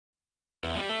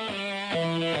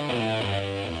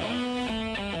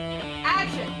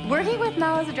Action! Working with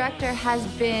Mel as a director has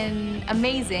been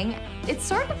amazing. It's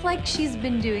sort of like she's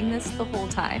been doing this the whole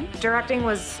time. Directing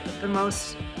was the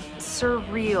most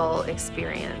surreal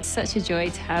experience. Such a joy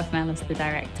to have Mel as the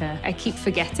director. I keep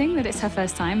forgetting that it's her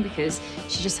first time because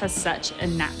she just has such a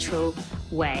natural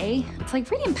way. It's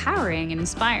like really empowering and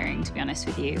inspiring, to be honest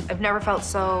with you. I've never felt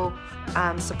so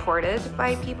supported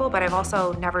by people, but I've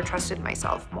also never trusted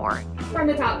myself more. From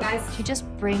the top, guys. She just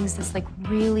brings this like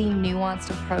really nuanced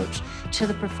approach to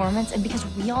the performance, and because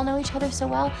we all know each other so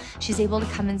well, she's able to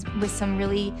come in with some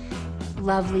really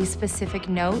lovely specific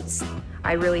notes.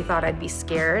 I really thought I'd be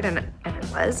scared, and I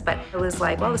was, but it was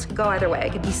like, well, this could go either way. I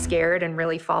could be scared and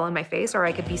really fall on my face, or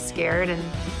I could be scared and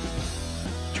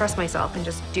trust myself and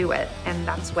just do it, and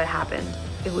that's what happened.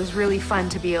 It was really fun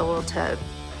to be able to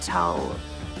tell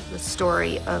the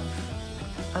story of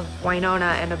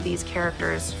Wynonna and of these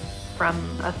characters from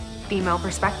a female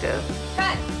perspective.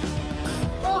 Cut!